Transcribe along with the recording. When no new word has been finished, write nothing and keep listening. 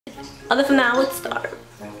Other than that, let's start.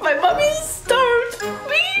 My mommy's starved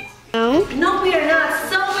me. No? No, we are not.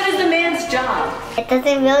 So it is the man's job. It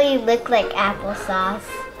doesn't really look like applesauce.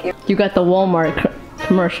 You got the Walmart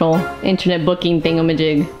commercial, internet booking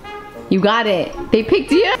thingamajig. You got it. They picked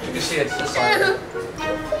you. You can see it's the side.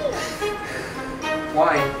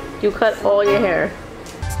 Why? You cut all your hair.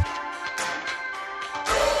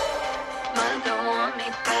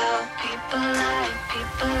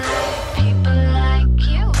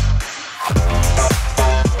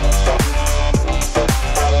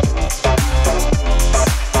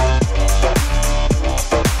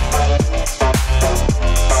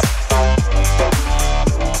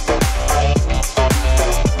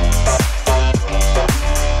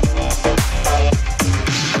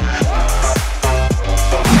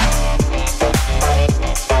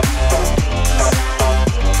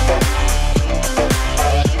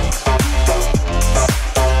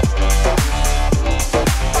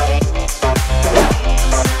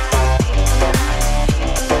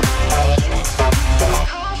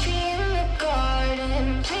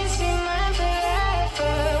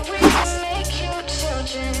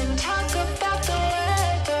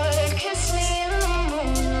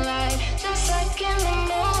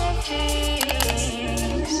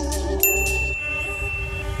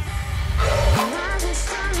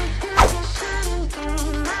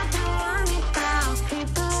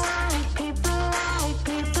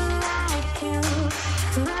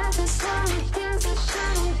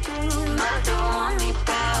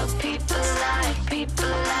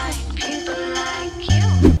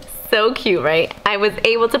 So cute, right? I was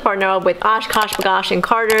able to partner up with OshKosh B'gosh and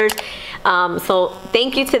Carter's. So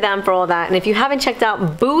thank you to them for all that. And if you haven't checked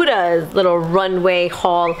out Buddha's little runway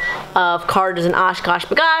haul of Carter's and OshKosh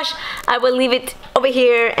B'gosh, I will leave it over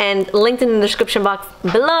here and linked in the description box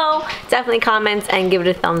below. Definitely comment and give it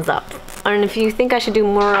a thumbs up. And if you think I should do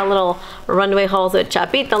more little runway hauls with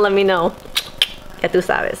Chapita, let me know. Ya tú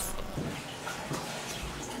sabes.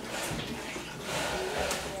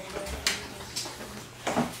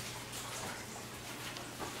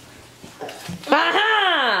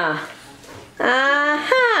 Aha!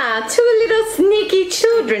 Aha! Two little sneaky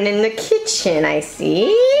children in the kitchen, I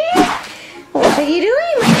see. What are you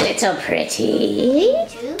doing, my little pretty?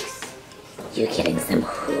 Juice? You getting some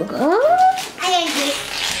jugo? I am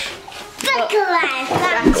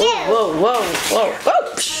juice. Whoa, whoa, whoa, whoa.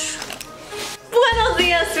 Buenos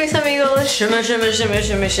dias, mis amigos. Shimmy, shimmy, shimmy,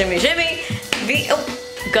 shimmy, shimmy, shimmy.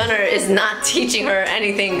 Gunner is not teaching her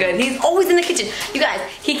anything good. He's always in the kitchen. You guys,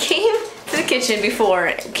 he came to the kitchen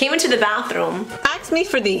before, came into the bathroom, asked me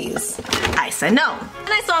for these. I said no. And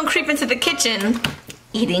I saw him creep into the kitchen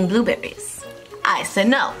eating blueberries. I said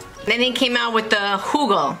no. Then he came out with the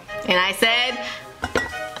jugo, and I said,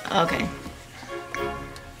 okay.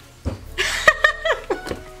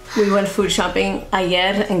 We went food shopping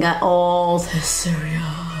ayer and got all the cereal.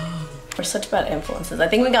 We're such bad influences. I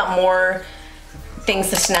think we got more things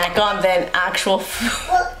to snack on than actual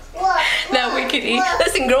food that we could eat.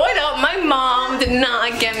 Listen, growing up, my mom did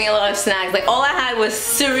not get me a lot of snacks. Like, all I had was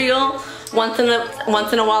cereal, once in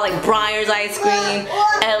a while, like Breyer's ice cream,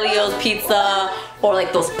 Elio's pizza, or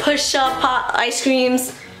like those push-up hot ice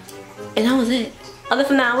creams, and that was it. Other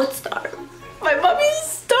than that, I would starve. My mommy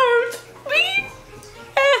starved me.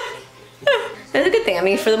 That's a good thing. I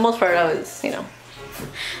mean, for the most part, I was, you know,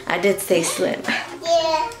 I did stay slim.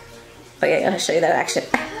 Yeah. Okay, I'll show you that action.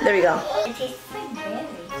 There we go.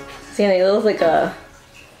 See, he looks like an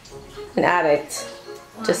addict,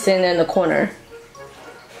 just sitting in the corner.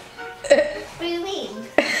 What do you mean?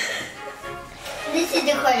 This is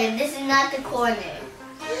the corner. This is not the corner.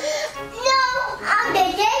 No, I'm the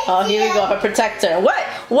protector. Oh, here we go. Her protector. What?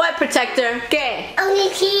 What protector? ¿Qué? I'm the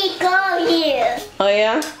key go here. Oh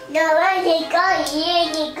yeah? No, I'm the go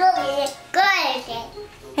here. Go here.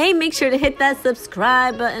 Hey, make sure to hit that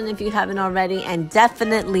subscribe button if you haven't already, and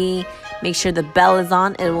definitely make sure the bell is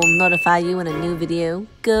on. It will notify you when a new video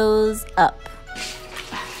goes up.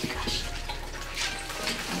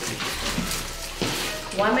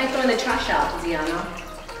 Why am I throwing the trash out, Ziana?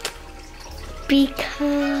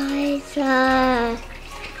 Because,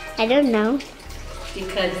 I don't know.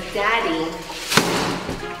 Because Daddy,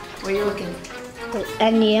 where are you looking?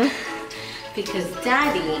 And you? Because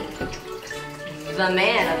Daddy, the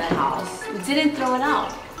man of the house, didn't throw it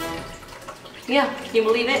out. Yeah, can you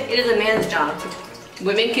believe it? It is a man's job.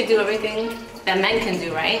 Women can do everything that men can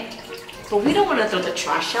do, right? But we don't want to throw the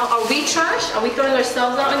trash out. Are we trash? Are we throwing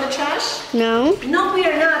ourselves out in the trash? No. No, we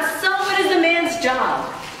are not. So it is the man's job.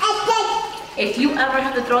 If you ever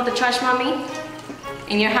have to throw out the trash, Mommy,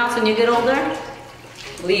 in your house when you get older,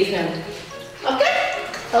 leave him. Okay?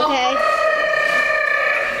 Okay.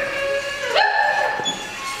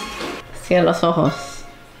 Cierra los ojos.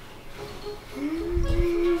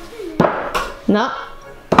 No.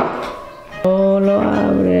 Oh, lo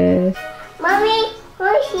abres. Mommy,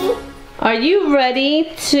 Hershey. Are you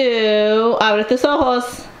ready to abre tus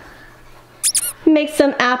ojos? Make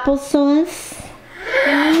some applesauce.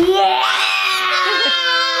 Yeah!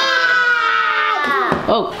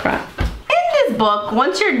 Oh crap. In this book,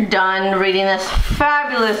 once you're done reading this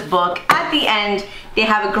fabulous book, at the end they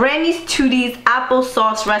have a Granny's Tooties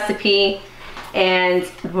applesauce recipe, and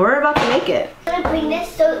we're about to make it. I'm gonna bring this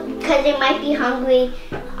so because they might be hungry.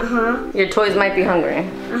 Your toys might be hungry.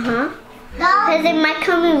 Because it might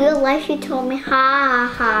come in real life. She told me, ha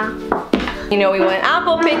ha. You know, we went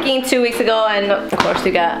apple picking 2 weeks ago, and of course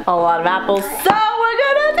we got a lot of apples, so we're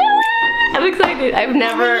gonna do it! I'm excited. I've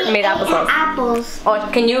never made applesauce. Apples. Oh,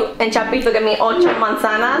 can you, and Chapito, get me 8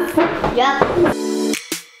 manzanas? Yep.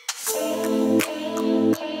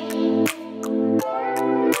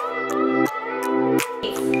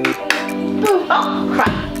 Oh,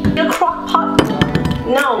 crap. Your crock pot.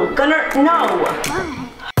 No, Gunner, no.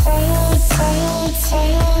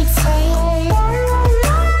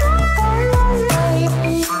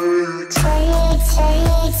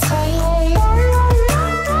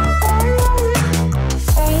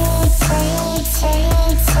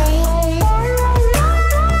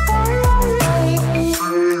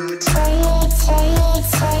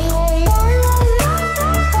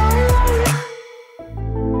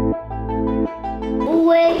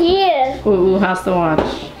 We're here. Ooh, has to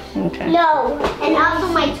watch. Okay. No. And also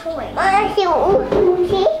my toy.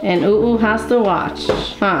 And Ooh has to watch.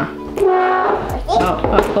 Huh. Oh,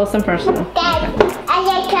 up close and personal.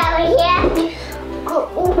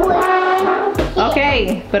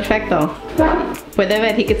 Okay, perfecto. Puede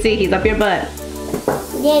ver, he can see, he's up your butt.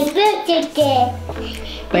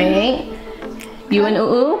 Wait. You and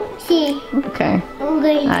Ooh? Okay.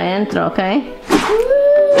 Adentro, okay?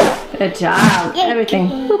 Good job. Everything.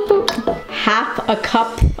 Boop, boop. Half a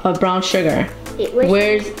cup of brown sugar.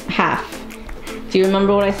 Where's half? Do you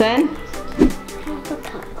remember what I said?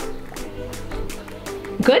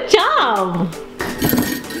 Good job.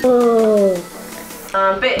 Oh.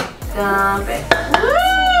 Dump it. Dump it.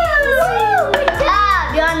 Good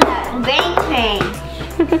job. You're on the bank train.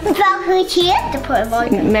 Chocolate chip to put more.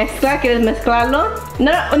 Mezcla, ¿quieres mezclarlo?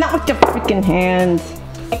 No, not with your freaking hands.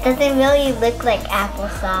 It doesn't really look like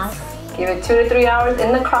applesauce. Give it 2 to 3 hours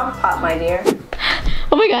in the crock pot, my dear.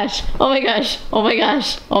 Oh my gosh. Oh my gosh. Oh my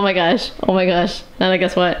gosh. Oh my gosh. Oh my gosh. Now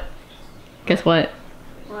guess what? Guess what?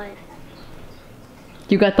 What?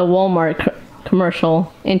 You got the Walmart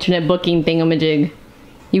commercial internet booking thingamajig.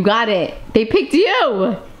 You got it. They picked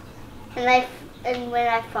you. And when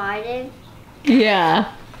I farted.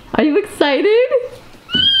 Yeah. Are you excited?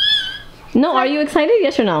 No, are you excited?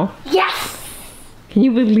 Yes or no? Yes. Can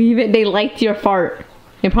you believe it? They liked your fart.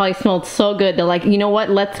 It probably smelled so good. They're like, you know what?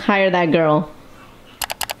 Let's hire that girl.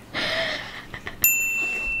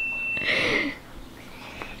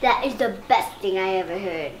 That is the best thing I ever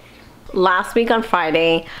heard. Last week on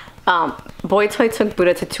Friday, BOYTOY took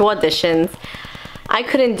Buddha to 2 auditions. I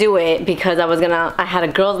couldn't do it because I had a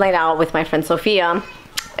girls' night out with my friend Sophia.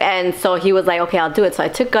 And so he was like, okay, I'll do it. So I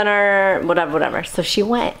took Gunner, whatever. So she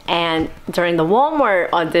went, and during the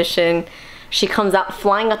Walmart audition, she comes out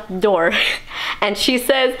flying out the door and she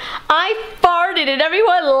says, I farted, and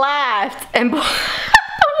everyone laughed. And I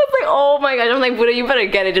was like, oh my gosh. I'm like, Buddha, you better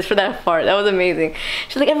get it just for that fart. That was amazing.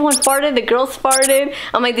 She's like, everyone farted, the girls farted.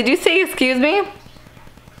 I'm like, did you say excuse me?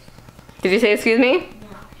 Did you say excuse me?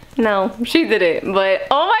 No, she did it. But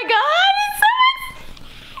oh my god,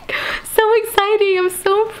 it's so exciting. I'm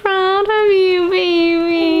so proud of you,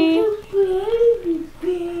 baby.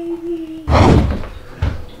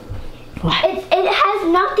 What? It has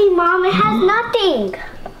nothing, Mom. It has nothing.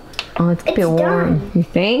 Oh, it's a bit warm. You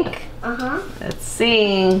think? Uh-huh. Let's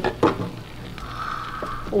see.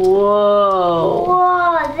 Whoa.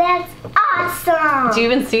 Whoa, that's awesome. Do you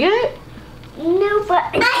even see it? No, but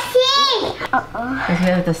I see. Uh-oh. We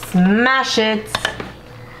have to smash it.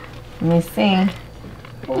 Let me see.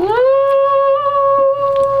 Woo.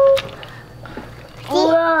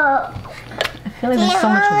 Whoa. I feel like there's so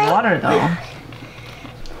much water though.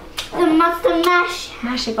 The monster mash.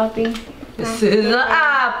 Mash it, puppy. This is the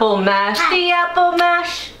apple mash. The apple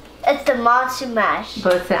mash. It's the monster mash.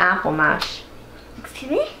 But it's the apple mash.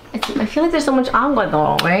 Excuse me? I feel like there's so much agua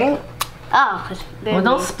though, right? Oh, Well,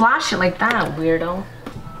 don't splash it like that, weirdo.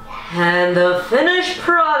 And the finished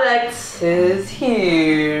product is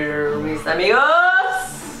here, mis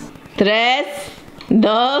amigos. 3, 2,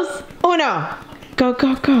 1. Go,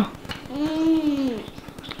 go, go. Mm.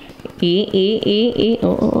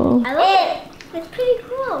 Oh. I love it. It's pretty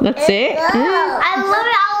cool. That's it? I love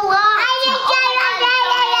it a lot. It's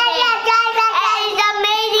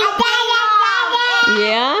amazing.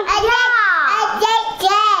 Yeah?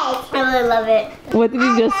 I really love it. What did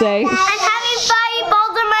you just say? I'm having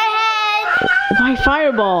fireballs in my head. Why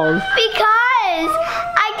fireballs? Because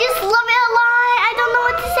I just love it a lot. I don't know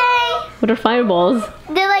what to say. What are fireballs?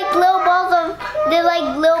 They're like little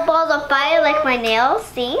balls of fire, like my nails.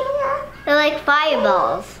 See? They're like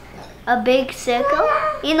fireballs. A big circle.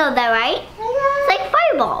 You know that, right? It's like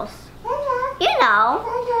fireballs. You know.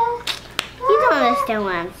 You don't understand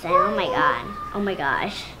what I'm saying. Oh my god. Oh my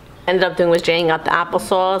gosh. Ended up doing was draining out the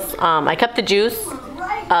applesauce. I kept the juice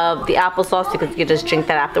of the applesauce because you could just drink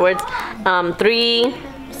that afterwards. 3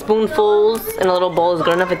 spoonfuls in a little bowl is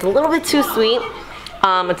good enough. It's a little bit too sweet.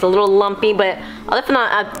 It's a little lumpy, but other than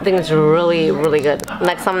that, I think it's really, really good.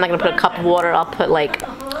 Next time I'm not gonna put a cup of water. I'll put like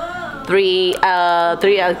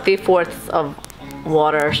 3/4 of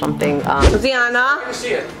water or something. Ziana. I can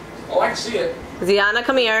see it. Oh, I can see it. Ziana,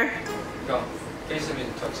 come here. Go. Can you send me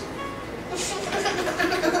the text?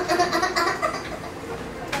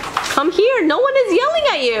 Come here. No one is yelling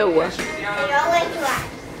at you. No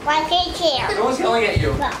one's yelling at you.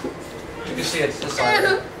 You can see it. It's this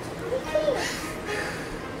side.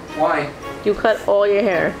 Why? You cut all your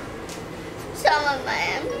hair. Some of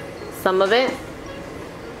them. Some of it?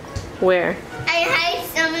 Where? I hide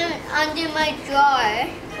some under my drawer.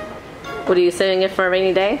 What are you saving it for a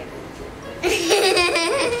rainy day?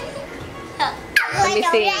 Let me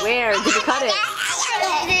see. Where? Did you cut it?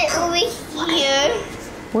 Over here.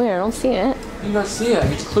 Where? I don't see it. You do not see it.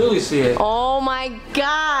 You can clearly see it. Oh my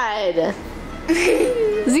god!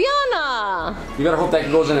 Ziana! You gotta hope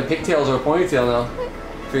that goes in a pigtails or a ponytail now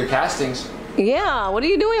for your castings. Yeah, what are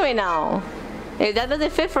you doing right now? If that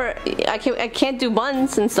doesn't fit for, I can't do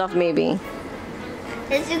buns and stuff maybe.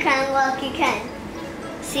 This is kind of lucky, you can.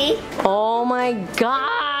 See? Oh my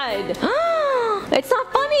god! It's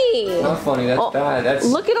not funny! It's not funny, that's bad. That's...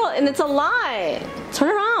 Look at all, and it's a lie! Turn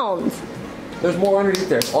around! There's more underneath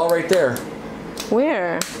there. It's all right there.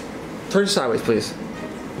 Where? Turn sideways, please.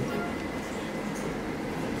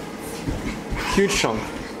 Huge chunk.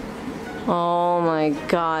 Oh my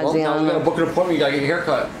god, Well, now we gotta Ziana. book an appointment. You gotta get your hair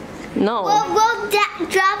cut. No. Well,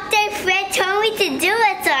 drop dead Fred told me to do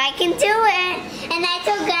it, so I can do it. And I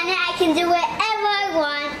told Gunnar I can do whatever I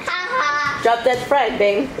want. Haha. Drop Dead Fred,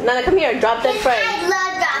 babe. Nana, come here. Drop Dead Fred. I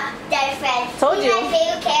love Drop Dead Fred. Told He's you. my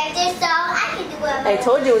favorite character, so I can do whatever I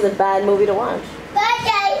told you it was a bad movie to watch.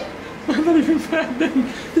 Bye, I'm not even bad then.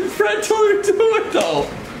 Fred told you to do it though.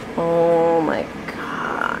 Oh my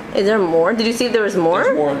god. Is there more? Did you see if there was more?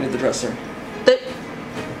 There's more underneath the dresser.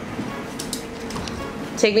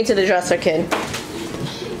 Take me to the dresser, kid.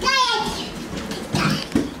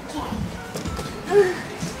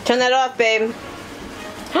 Turn that off, babe.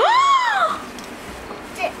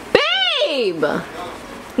 Babe!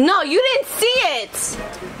 No, you didn't see it!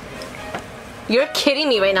 You're kidding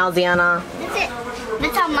me right now, Ziana. That's it.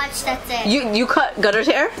 That's how much that's it. You cut Gutter's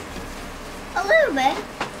hair? A little bit.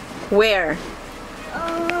 Where?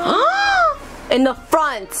 In the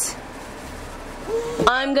front.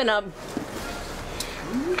 I'm gonna...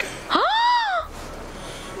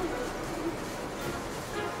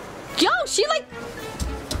 Yo, she like...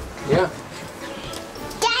 Yeah.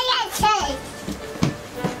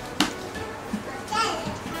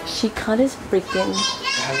 She cut his freaking... I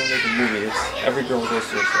haven't made a movie. It's, every girl goes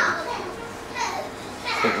through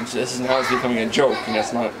this. This is now it's becoming a joke, and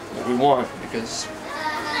that's not what we want because.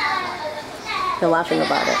 They're laughing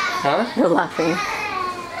about it. Huh? They're laughing.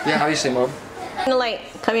 Yeah. How do you say, Mom? In the light.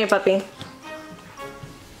 Come here, puppy.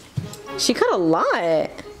 She cut a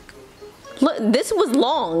lot. Look, this was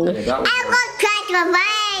long. Yeah, that was I will cut my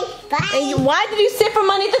bye. And why did you sit for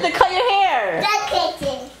money to cut your hair? The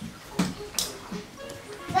kitchen.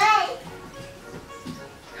 Bye.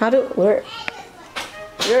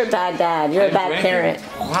 You're a bad dad. You're a bad parent.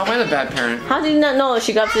 How am I the bad parent? How did you not know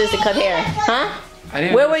she got up to this to cut hair? Huh? I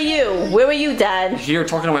didn't. Where were you? Where were you, Dad? Here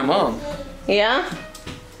talking to my mom. Yeah?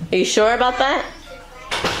 Are you sure about that?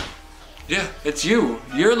 Yeah, it's you.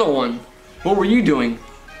 You're the one. What were you doing?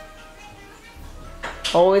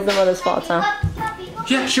 Always the mother's fault, huh?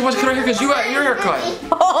 Yeah, she wasn't cutting her hair because you got your hair cut.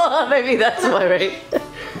 Oh, maybe that's why, right?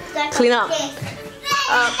 Clean up.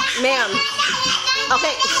 Ma'am.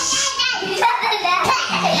 Okay.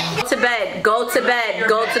 Go to bed. Go to bed.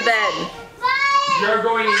 Go to bed. You're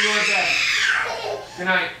going in your bed. Good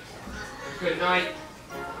night. Good night.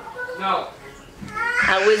 No.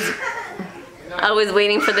 I was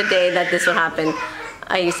waiting for the day that this would happen.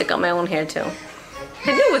 I used to cut my own hair too.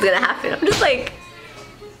 I knew it was gonna happen. I'm just like,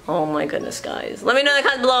 Oh my goodness, guys. Let me know in the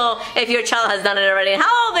comments below if your child has done it already and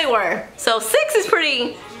how old they were. So 6 is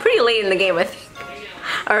pretty late in the game, I think.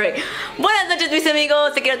 Alright. Buenas noches, mis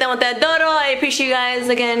amigos. Te quiero, te amo, te adoro. I appreciate you guys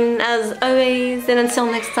again, as always. And until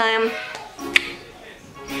next time.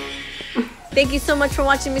 Thank you so much for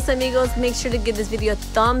watching, mis amigos. Make sure to give this video a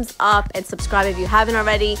thumbs up and subscribe if you haven't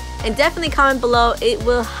already. And definitely comment below. It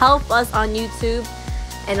will help us on YouTube.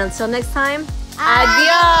 And until next time, adios.